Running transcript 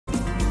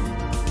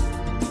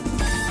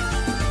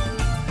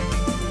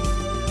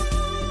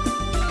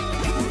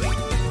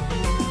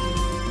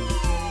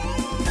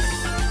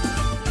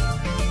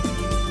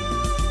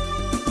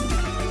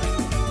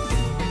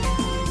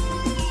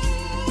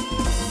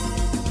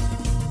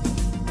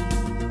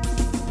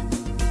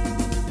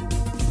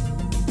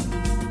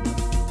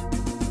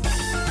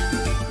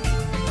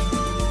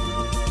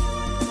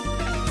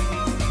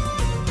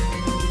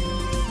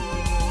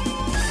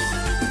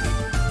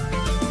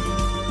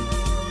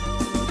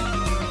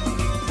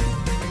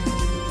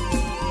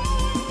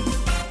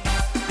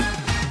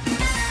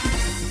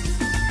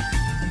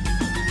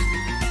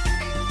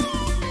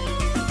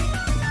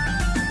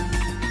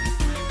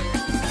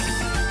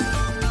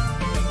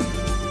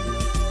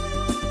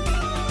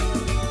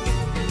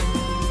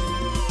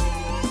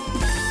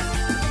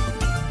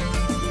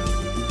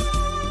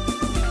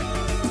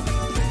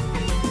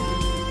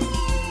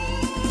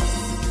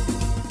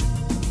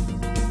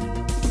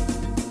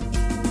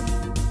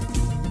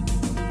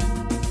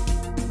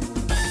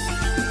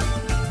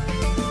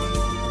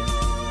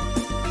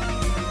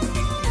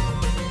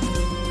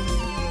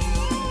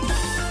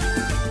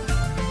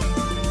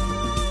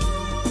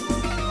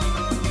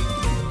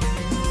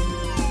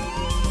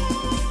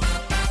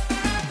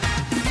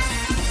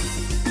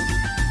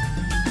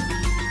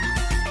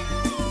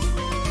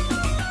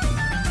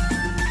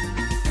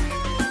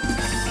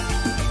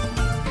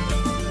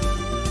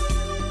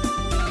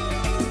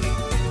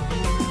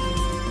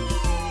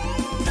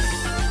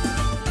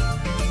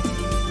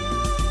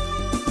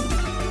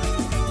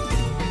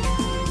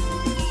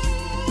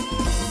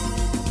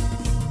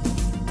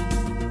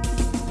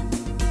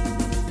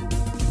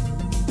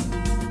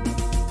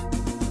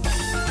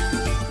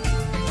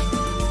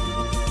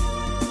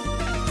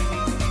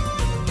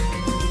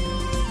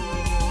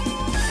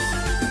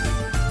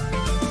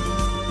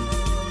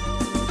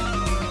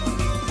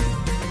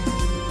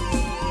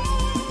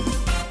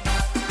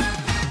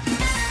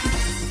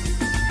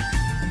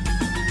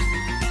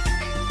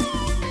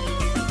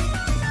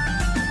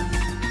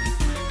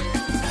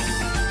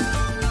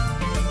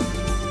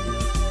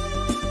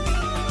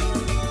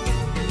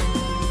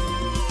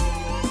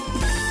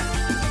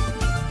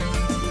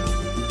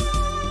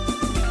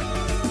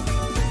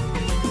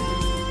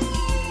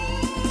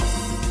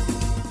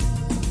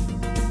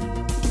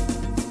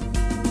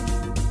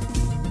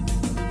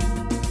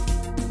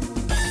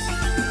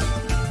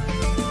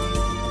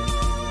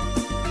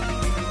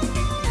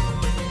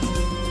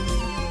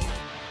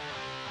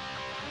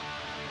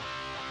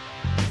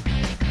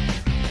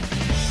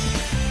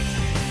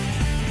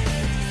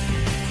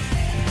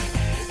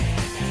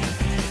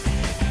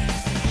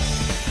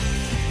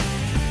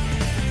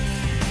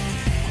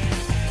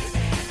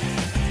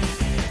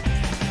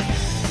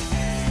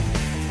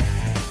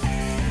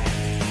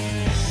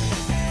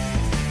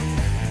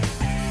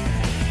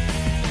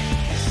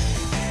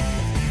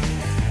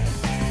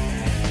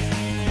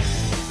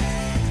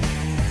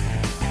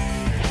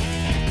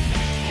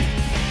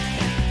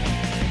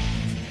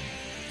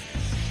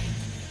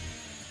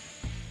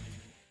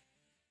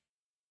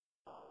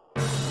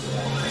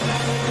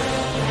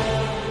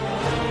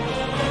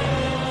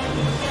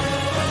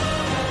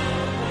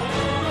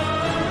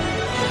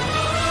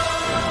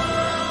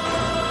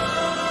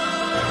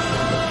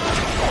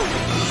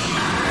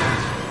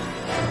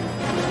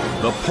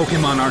The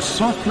Pokémon are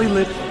softly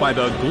lit by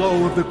the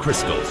glow of the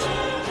crystals.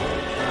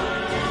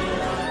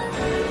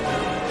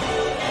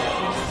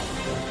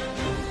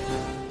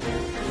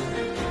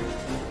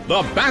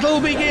 The battle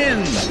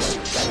begins!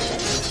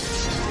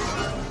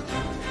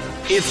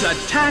 Its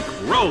attack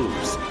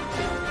rose!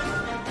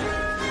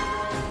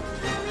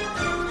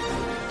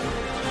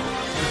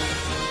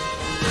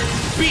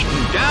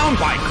 Beaten down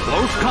by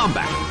close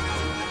combat.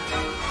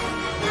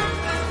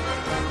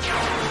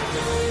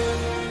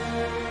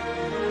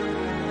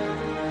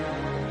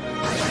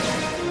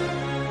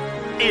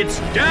 It's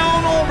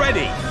down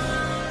already!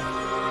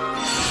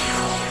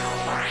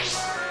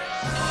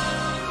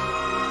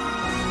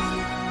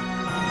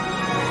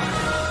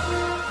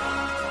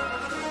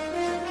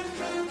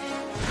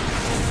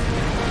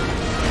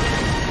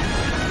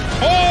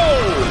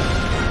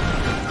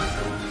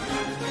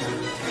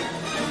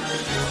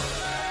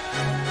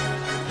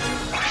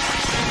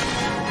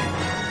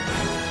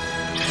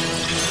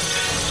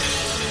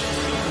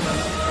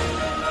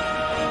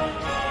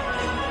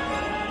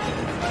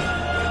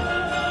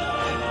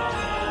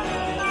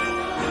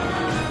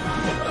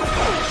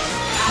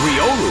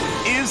 Riolu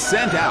is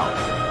sent out.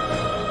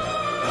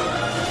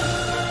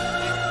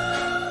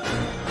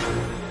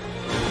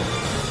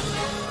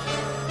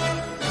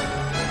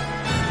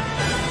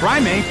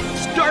 Primeape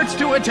starts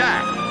to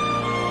attack.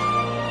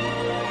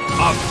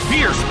 A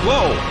fierce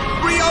blow.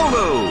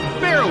 Riolu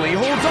barely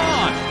holds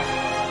on.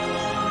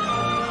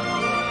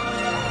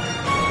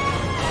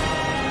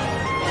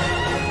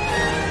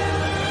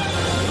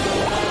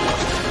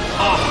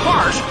 A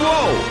harsh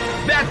blow.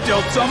 That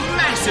dealt some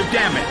massive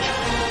damage.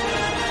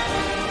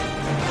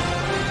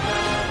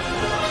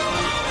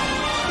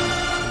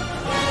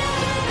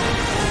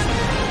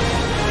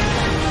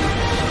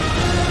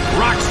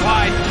 Rock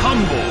slide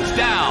tumbles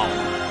down.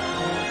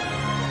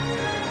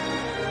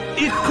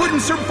 It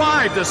couldn't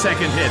survive the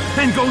second hit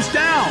and goes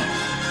down.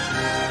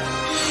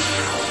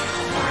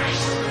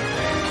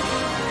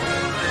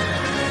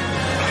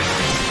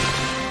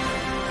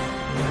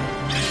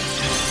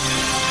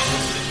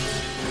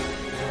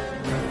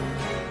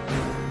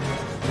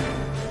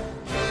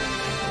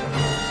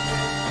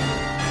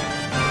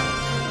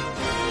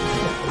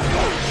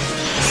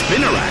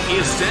 Spinarak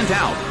is sent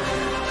out.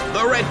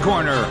 The red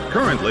corner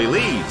currently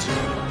leads.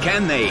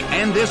 Can they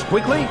end this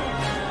quickly?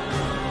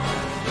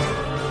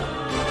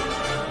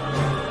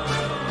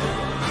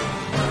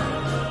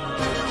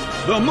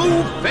 The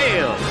move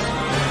fails.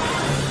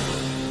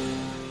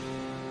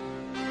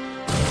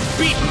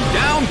 Beaten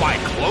down by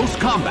close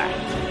combat.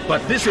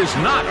 But this is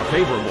not a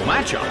favorable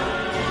matchup.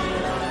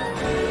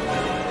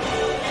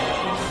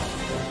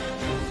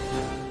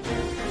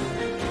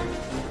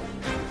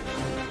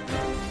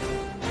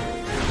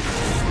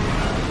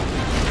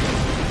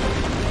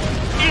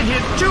 It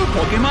hit two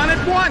Pokémon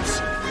at once!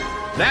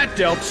 That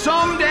dealt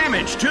some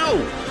damage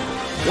too!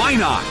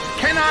 Wynaut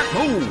cannot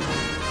move!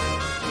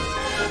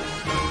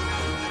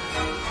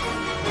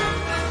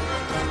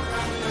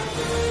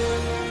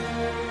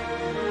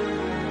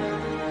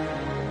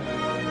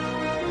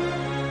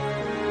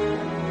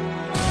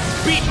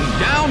 Beaten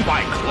down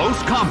by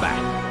close combat.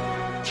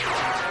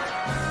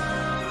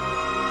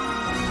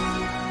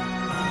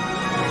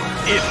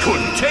 It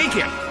couldn't take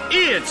it!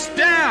 It's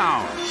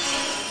down!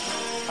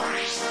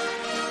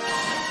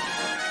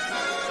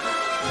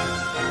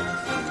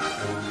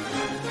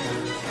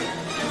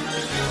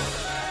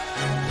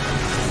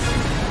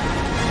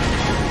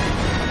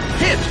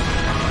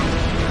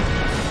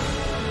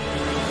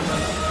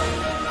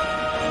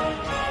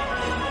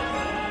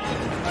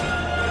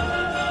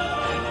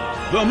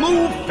 The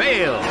move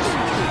fails.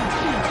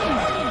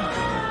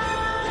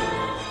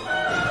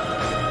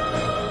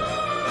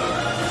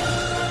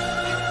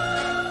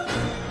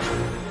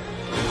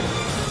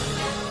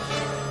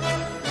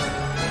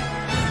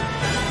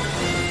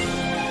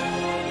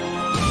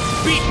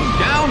 Beaten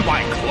down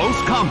by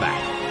close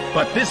combat.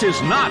 But this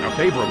is not a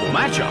favorable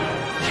matchup.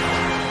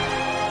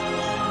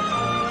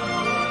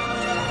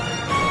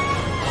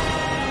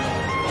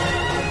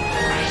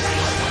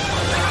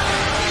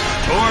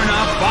 Torn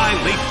up by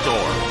Leaf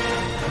Storm.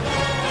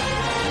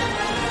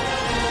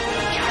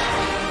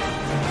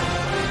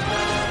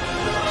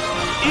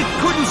 It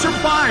couldn't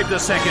survive the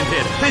second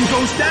hit and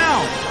goes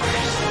down.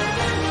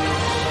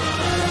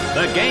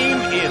 The game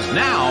is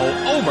now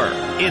over.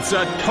 It's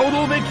a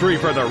total victory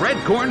for the red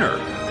corner.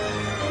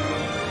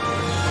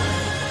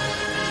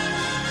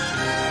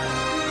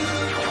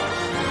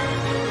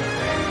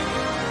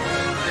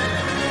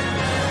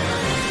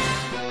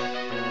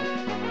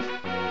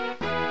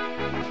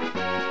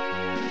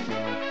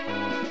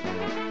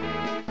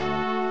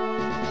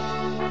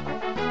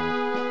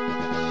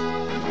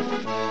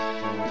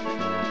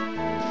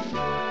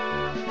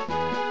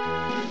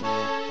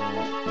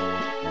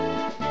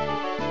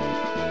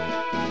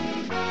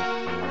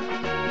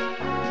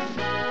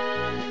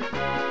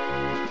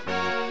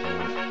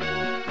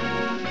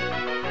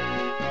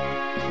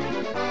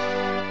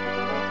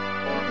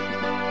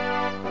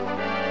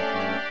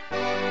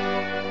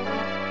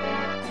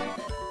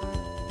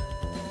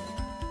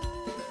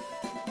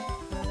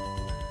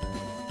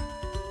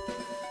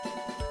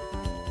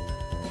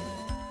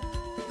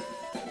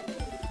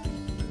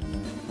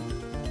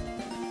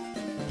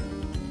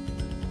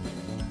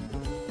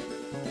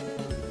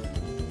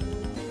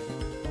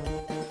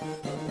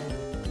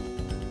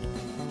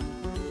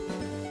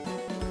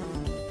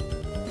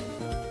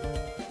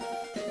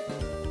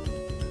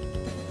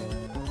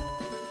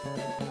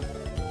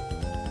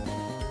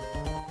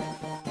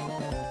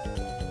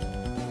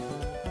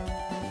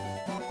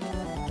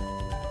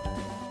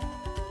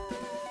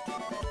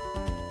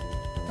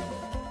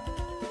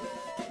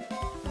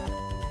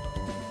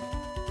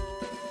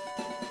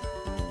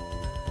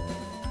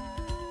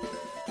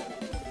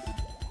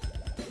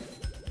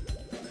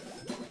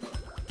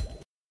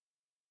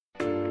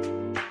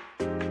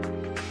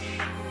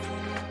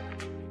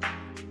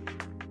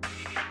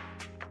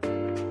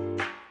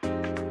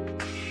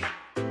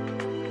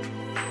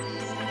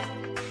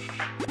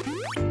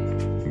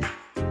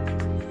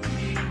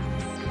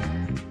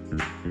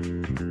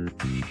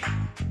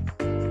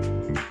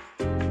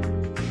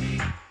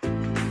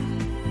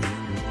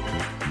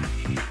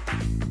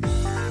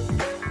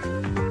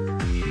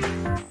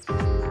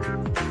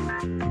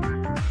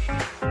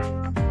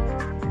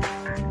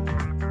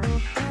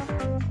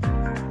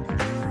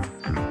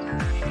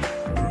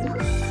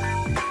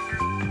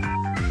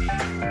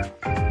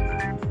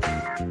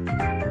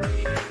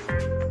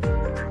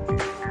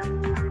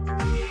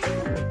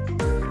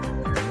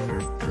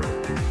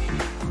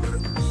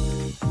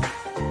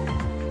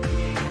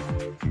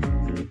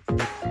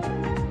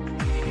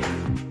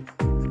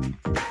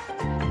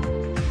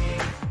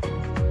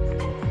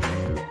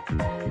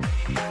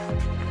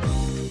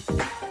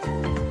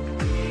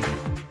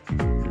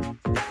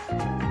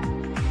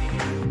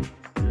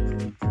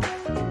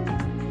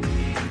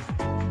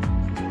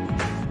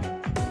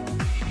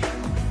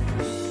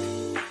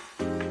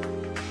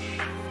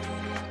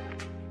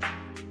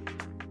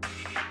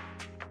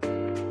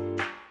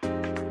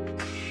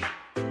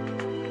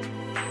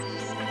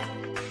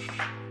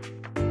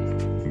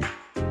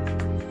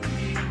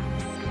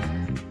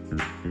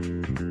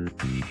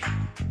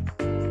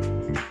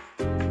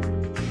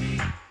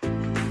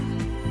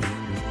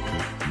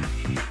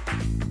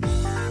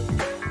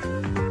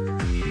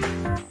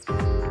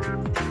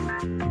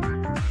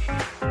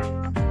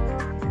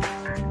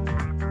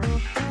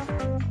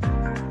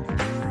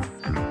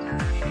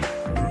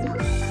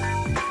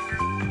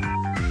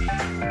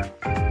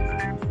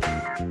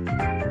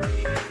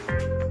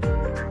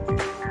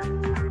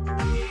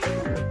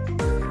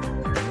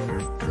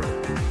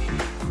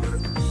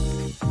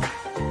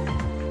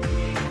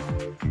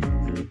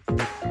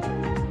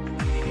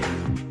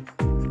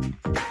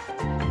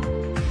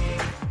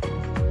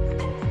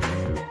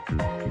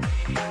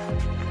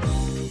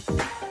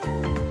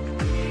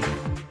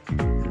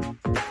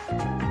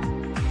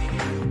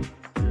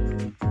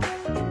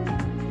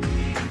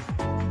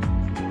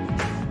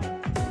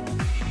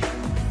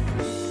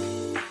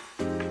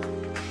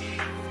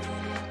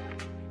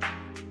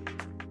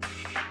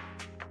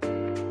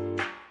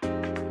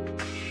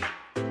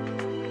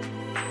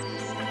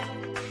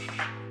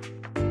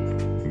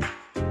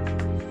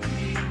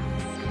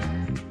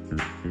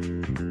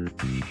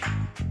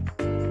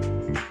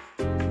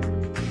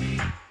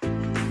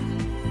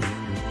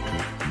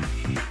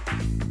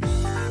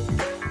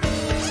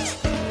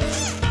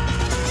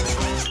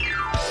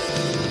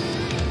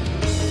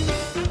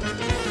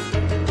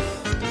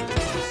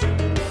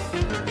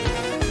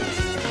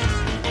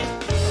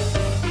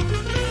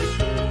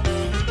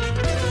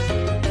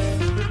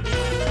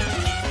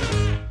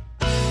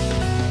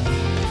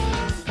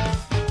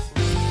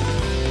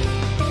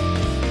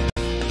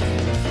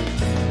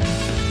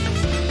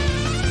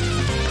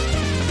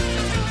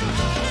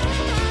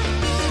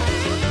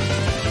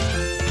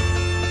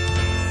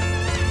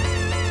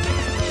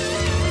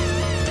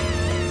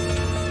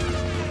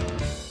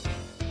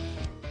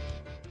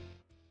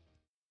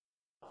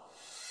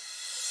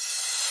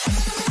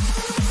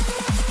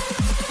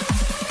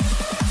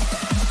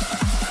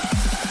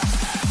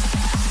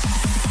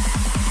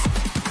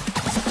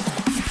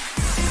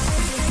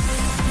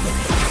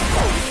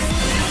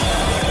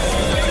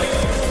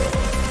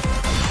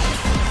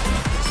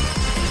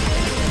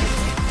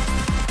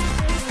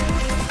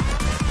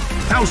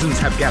 Thousands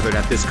have gathered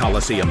at this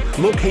Coliseum,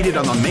 located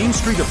on the main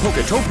street of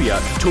Poketopia,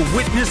 to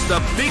witness the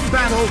big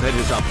battle that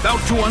is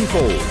about to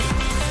unfold.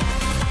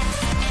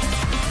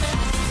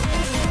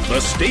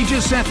 The stage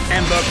is set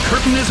and the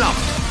curtain is up.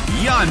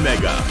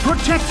 Yanmega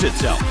protects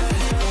itself.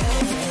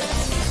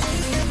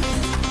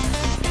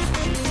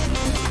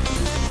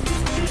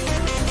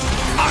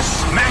 A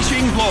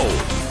smashing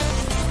blow.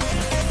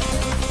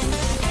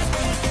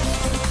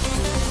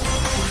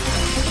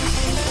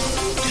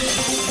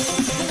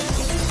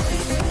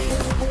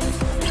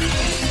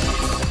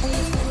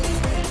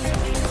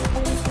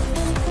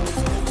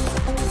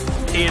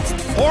 It's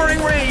pouring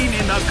rain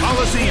in the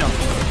Coliseum.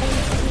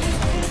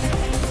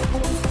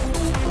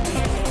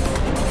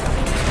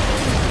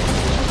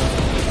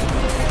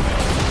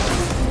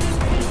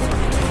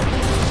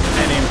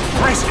 An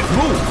impressive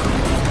move.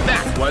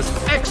 That was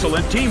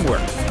excellent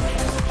teamwork.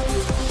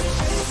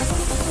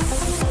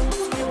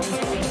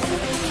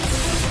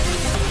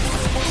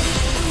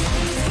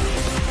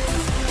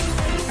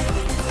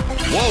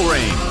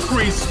 Walrein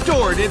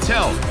restored its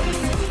health.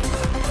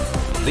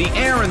 The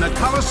air in the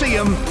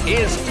Coliseum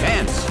is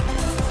tense.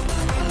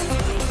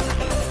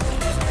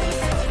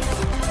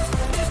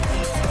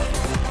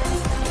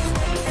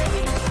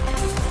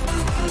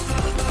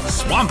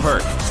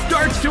 Swampert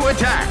starts to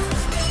attack.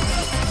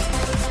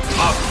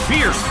 A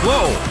fierce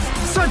blow.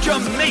 Such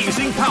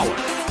amazing power.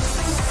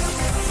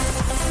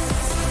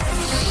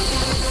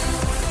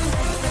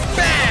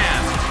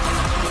 Bam!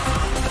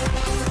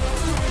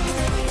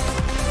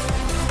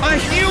 A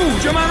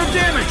huge amount of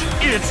damage.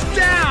 It's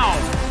down.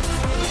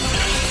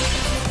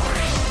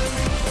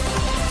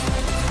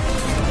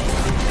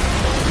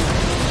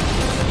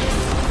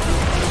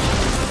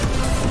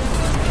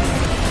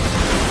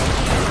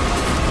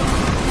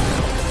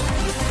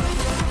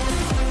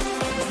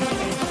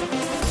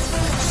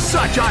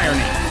 Such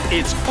irony!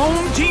 Its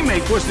own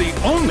teammate was the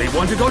only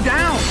one to go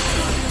down!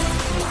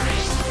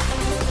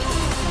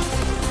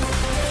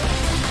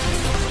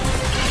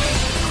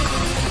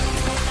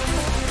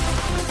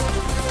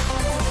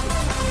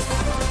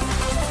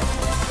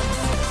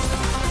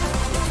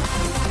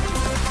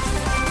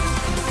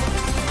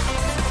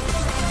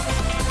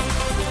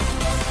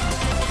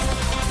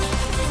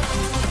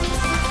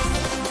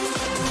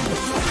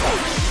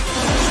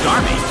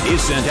 Starmie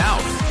is sent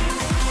out.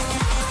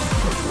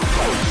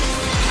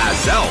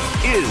 Azelf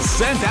is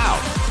sent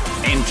out.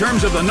 In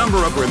terms of the number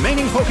of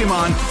remaining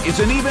Pokémon, it's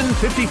an even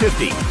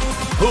 50-50.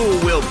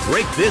 Who will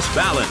break this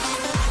balance?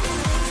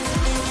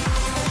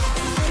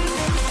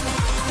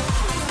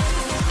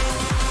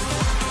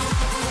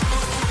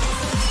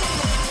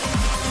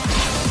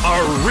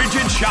 A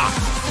rigid shot.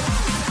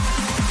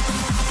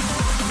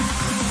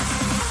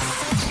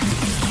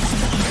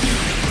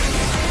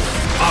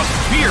 A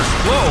fierce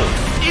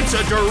blow. It's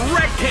a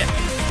direct hit.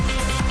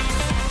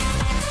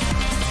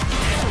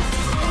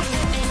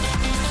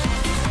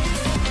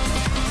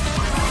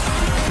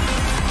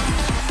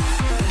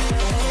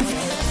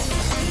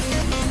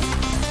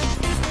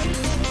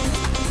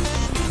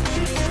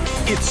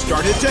 It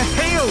started to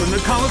hail in the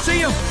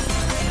Coliseum.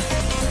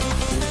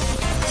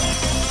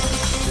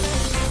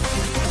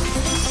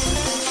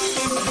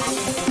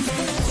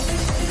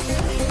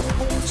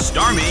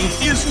 Starmie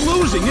is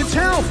losing its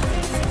health.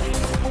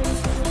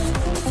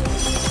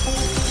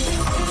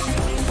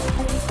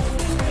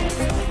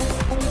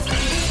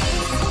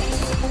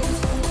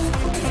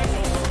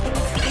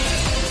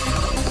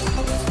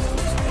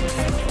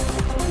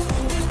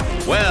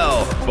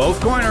 Well, both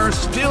corners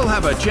still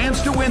have a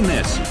chance to win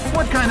this.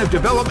 What kind of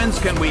developments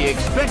can we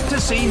expect to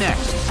see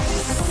next?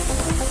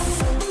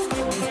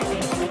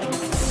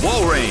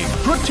 Walrein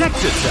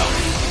protects itself.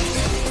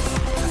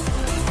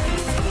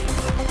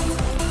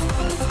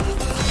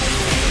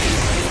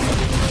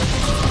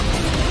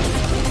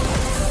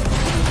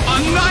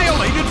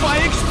 Annihilated by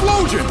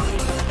explosion!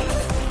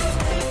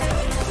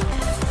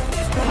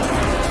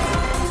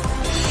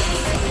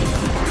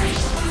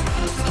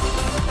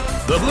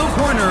 The blue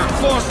corner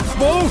lost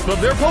both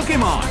of their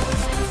Pokémon.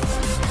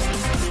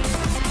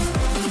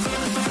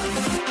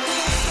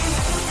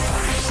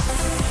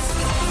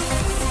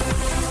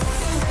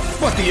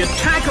 But the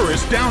attacker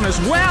is down as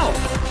well.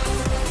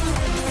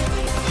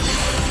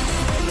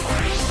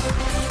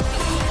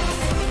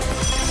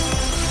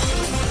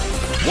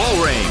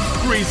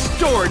 Walrein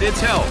restored its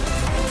health.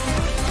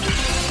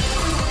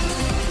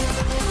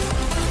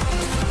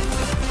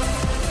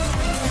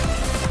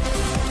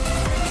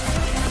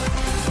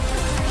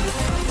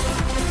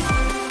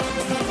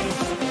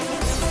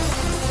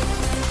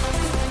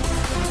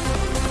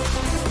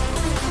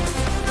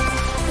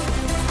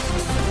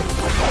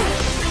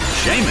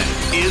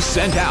 Shaymin is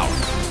sent out.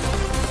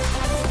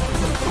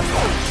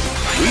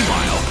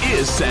 Weavile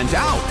is sent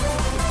out.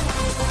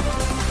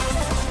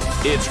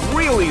 It's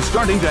really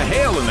starting to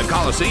hail in the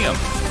Coliseum.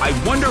 I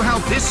wonder how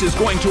this is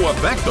going to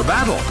affect the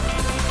battle.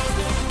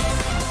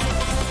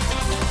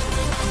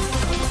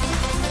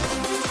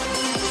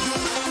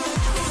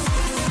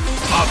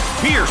 A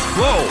fierce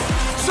blow.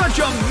 Such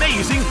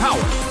amazing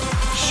power.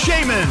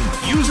 Shaymin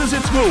uses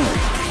its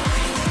move.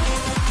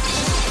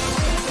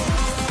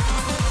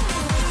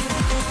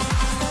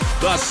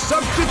 The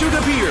substitute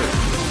appears.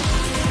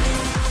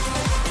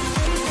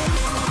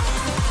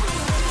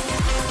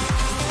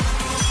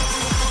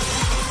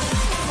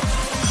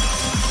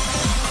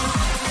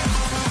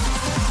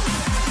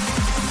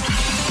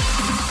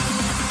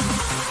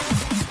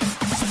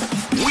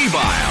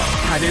 Weavile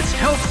had its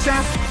health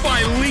sapped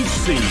by Leech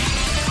Seed.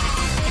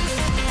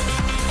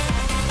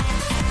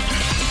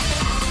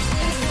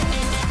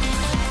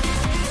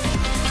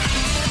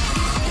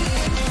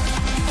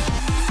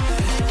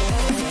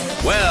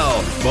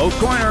 Well, both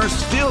corners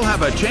still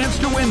have a chance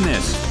to win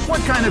this.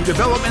 What kind of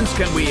developments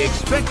can we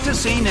expect to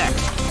see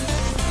next?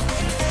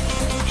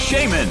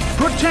 Shaymin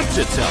protects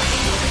itself.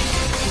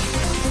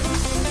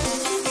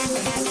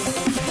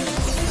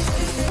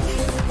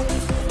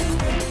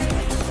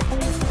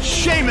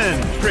 Shaymin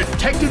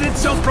protected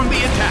itself from the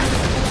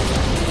attack.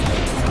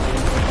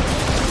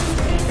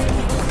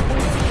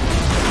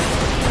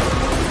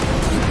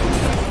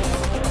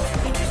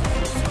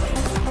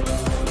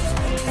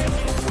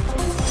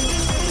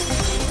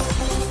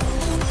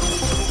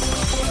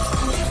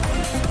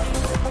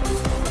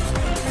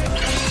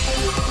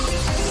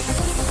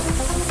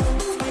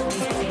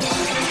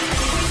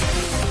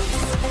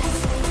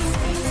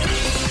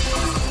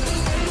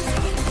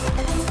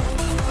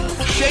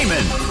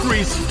 Shaymin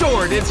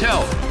restored its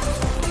health.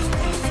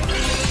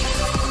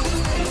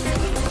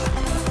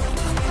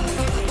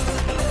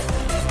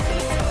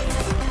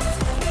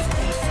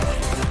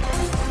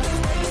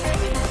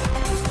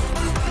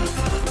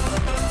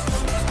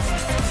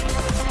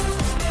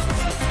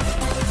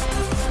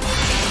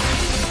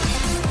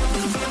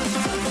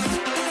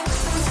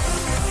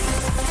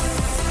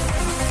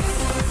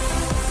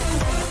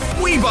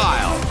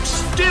 Weavile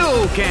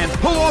still can't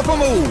pull off a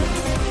move.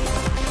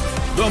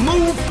 The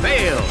move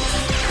fails.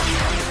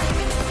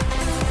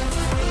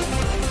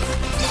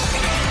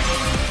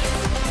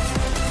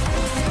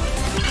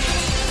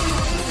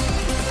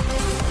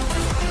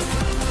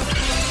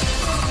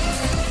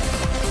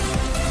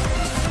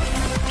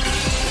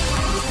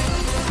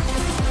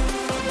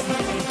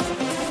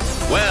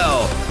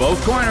 Well,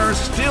 both corners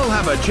still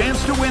have a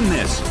chance to win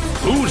this.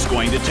 Who's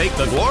going to take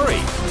the glory?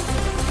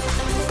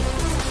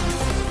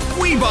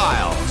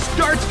 Weavile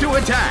starts to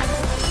attack.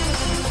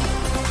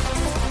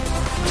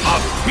 A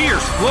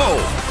fierce blow.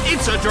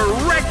 It's a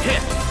direct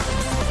hit.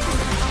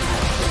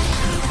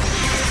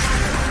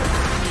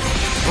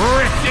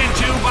 Ripped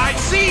into by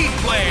Seed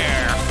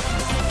Flare.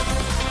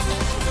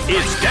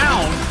 It's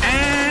down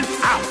and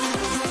out.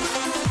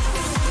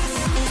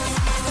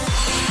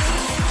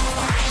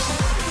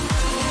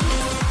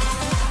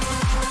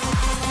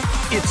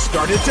 It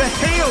started to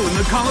hail in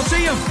the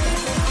Colosseum.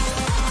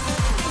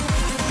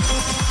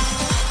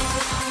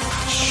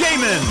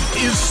 Shaymin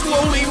is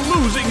slowly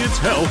losing its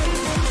health.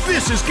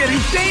 This is getting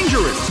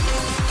dangerous.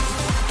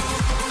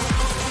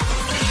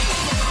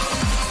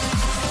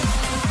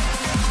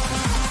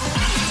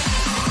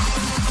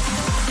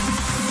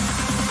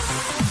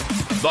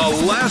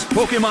 The last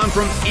Pokémon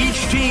from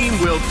each team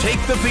will take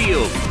the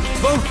field.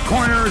 Both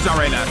corners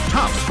are in a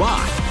tough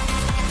spot.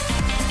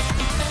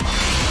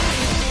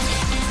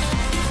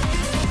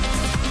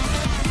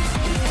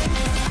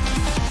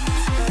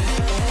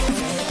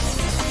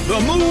 The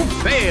move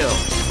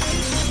fails.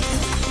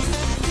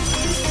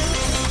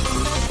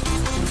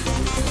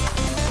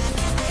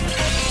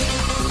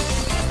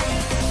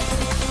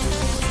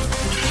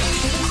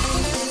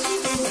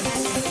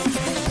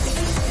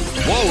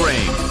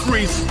 Walrein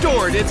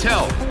restored its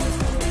health.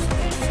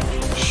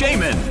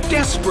 Shaymin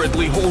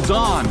desperately holds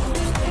on.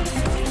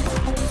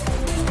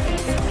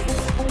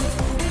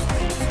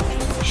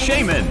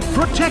 Shaymin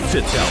protects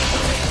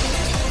itself.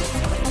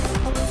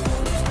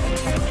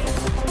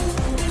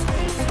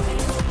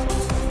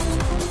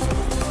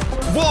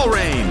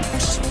 Walrein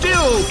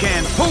still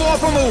can't pull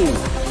off a move.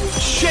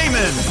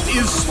 Shaymin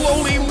is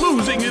slowly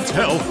losing its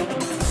health.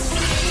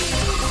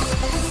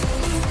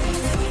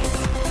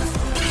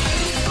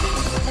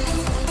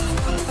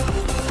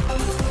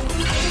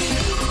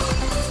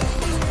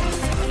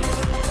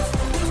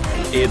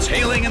 It's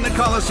hailing in the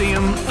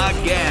Colosseum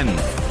again.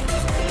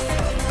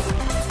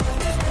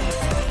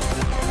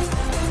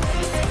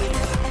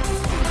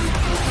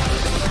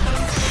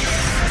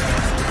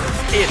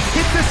 It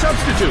hit the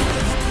substitute.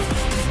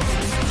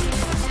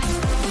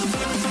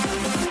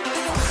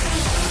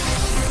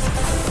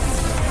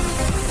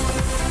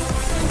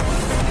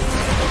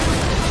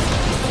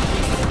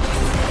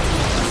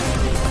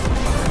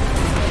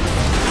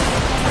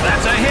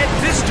 That's a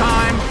hit this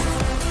time.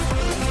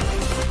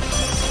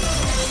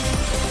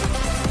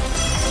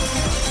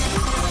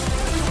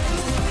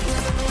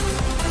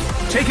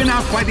 Taken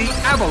out by the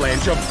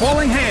avalanche of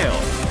falling hail.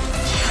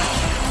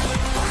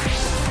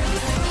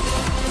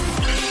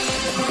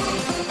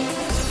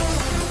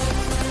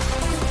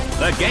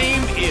 The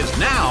game is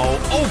now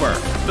over.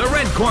 The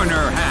red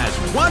corner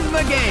has won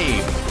the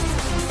game.